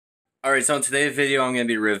Alright, so in today's video I'm going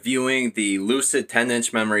to be reviewing the Lucid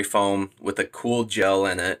 10-inch memory foam with a cool gel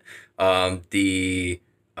in it. I think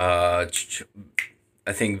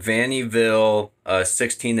Vannyville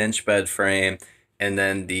 16-inch bed frame, and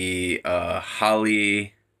then the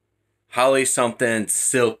Holly something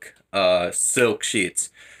silk sheets.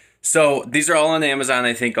 So these are all on Amazon.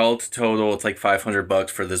 I think all total it's like $500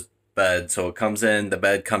 for this bed. So the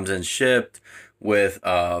bed comes in shipped with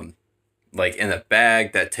like in a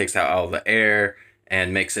bag that takes out all the air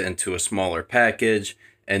and makes it into a smaller package.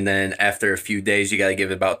 And then after a few days, you got to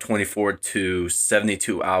give it about 24 to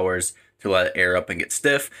 72 hours to let it air up and get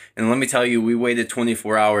stiff. And let me tell you, we waited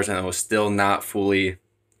 24 hours and it was still not fully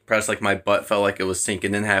pressed. Like my butt felt like it was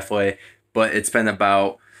sinking in halfway. But it's been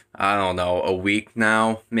about, I don't know, a week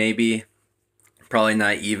now, maybe. Probably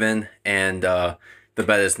not even. And the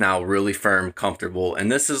bed is now really firm, comfortable. And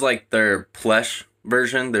this is like their plush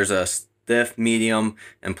version. There's a stiff, medium,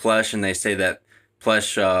 and plush, and they say that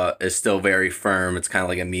plush is still very firm. It's kind of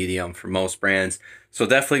like a medium for most brands, so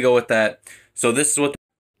definitely go with that. So this is what.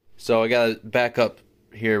 So I gotta back up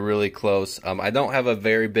here really close. I don't have a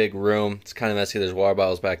very big room. It's kind of messy. There's water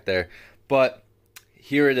bottles back there, but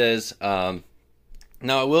here it is. Now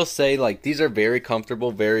I will say, like, these are very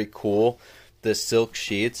comfortable, very cool, the silk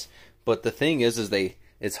sheets. But the thing is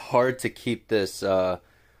it's hard to keep this.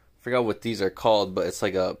 I forgot what these are called, but it's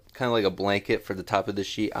like a kind of like a blanket for the top of the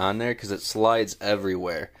sheet on there because it slides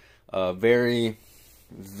everywhere. Very,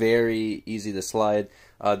 very easy to slide.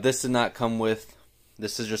 This did not come with.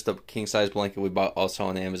 This is just a king size blanket we bought also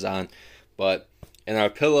on Amazon, and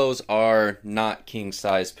our pillows are not king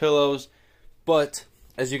size pillows, but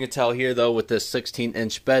as you can tell here though with this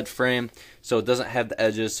 16-inch bed frame, so it doesn't have the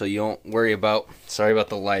edges, so you don't worry about. Sorry about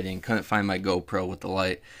the lighting. Couldn't find my GoPro with the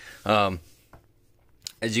light.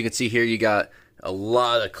 As you can see here, you got a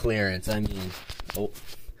lot of clearance. I mean,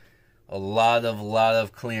 a lot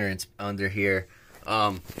of clearance under here.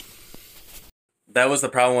 That was the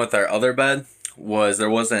problem with our other bed, was there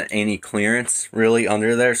wasn't any clearance really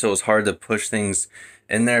under there, so it was hard to push things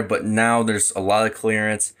in there. But now there's a lot of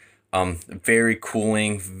clearance. Very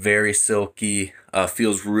cooling, very silky.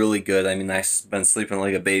 Feels really good. I mean, I've been sleeping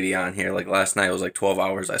like a baby on here. Like last night, it was like 12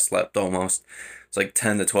 hours I slept almost. It's like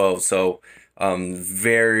 10 to 12. So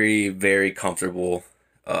very, very comfortable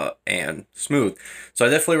and smooth. So I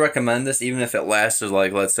definitely recommend this, even if it lasts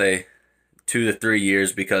like, let's say, 2 to 3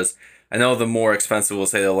 years, because I know the more expensive will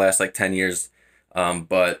say they'll last like 10 years,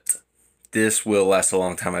 but this will last a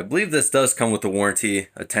long time. I believe this does come with a warranty,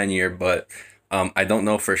 a 10-year, but I don't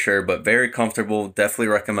know for sure. But very comfortable, definitely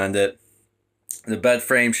recommend it. The bed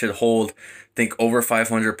frame should hold, I think, over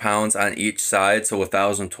 500 pounds on each side, so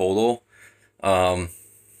 1,000 total.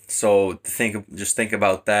 So just think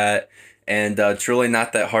about that. And it's really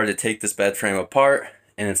not that hard to take this bed frame apart,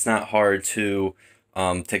 and it's not hard to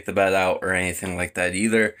take the bed out or anything like that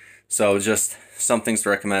either. So just some things to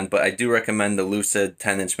recommend, but I do recommend the Lucid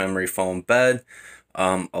 10-inch memory foam bed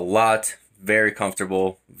a lot. Very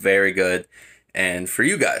comfortable, very good, and for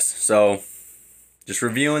you guys. So just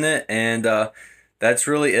reviewing it, and that's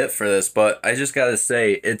really it for this. But I just gotta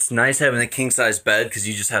say, it's nice having a king-size bed because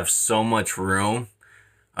you just have so much room.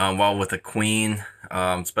 While with a queen,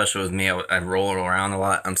 especially with me, I roll around a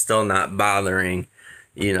lot. I'm still not bothering,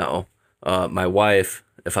 my wife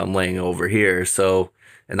if I'm laying over here. So,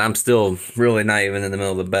 and I'm still really not even in the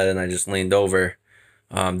middle of the bed, and I just leaned over.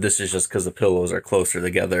 This is just because the pillows are closer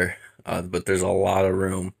together, but there's a lot of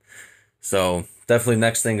room. So definitely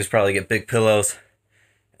next thing is probably get big pillows.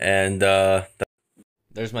 And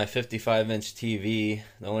there's my 55-inch TV.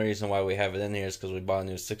 The only reason why we have it in here is because we bought a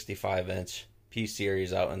new 65-inch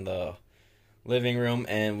P-Series out in the living room,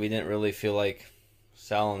 and we didn't really feel like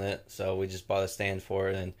selling it, so we just bought a stand for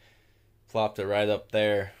it and plopped it right up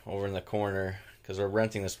there over in the corner because we're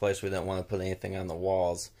renting this place. We didn't want to put anything on the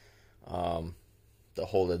walls to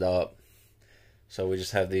hold it up, so we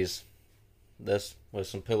just have this with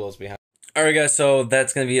some pillows behind. Alright guys, so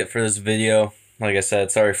that's gonna be it for this video. Like I said,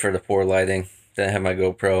 sorry for the poor lighting. Didn't have my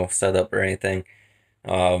GoPro set up or anything.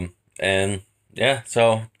 And yeah,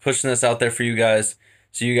 so pushing this out there for you guys.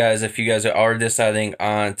 So you guys, if you guys are deciding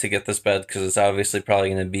on to get this bed, because it's obviously probably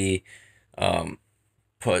going to be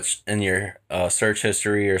put in your search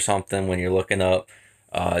history or something when you're looking up,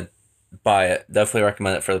 buy it. Definitely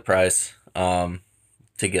recommend it for the price to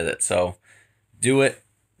get it. So do it.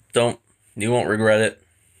 You won't regret it.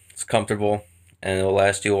 It's comfortable and it'll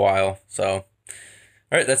last you a while. So, all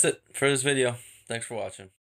right, that's it for this video. Thanks for watching.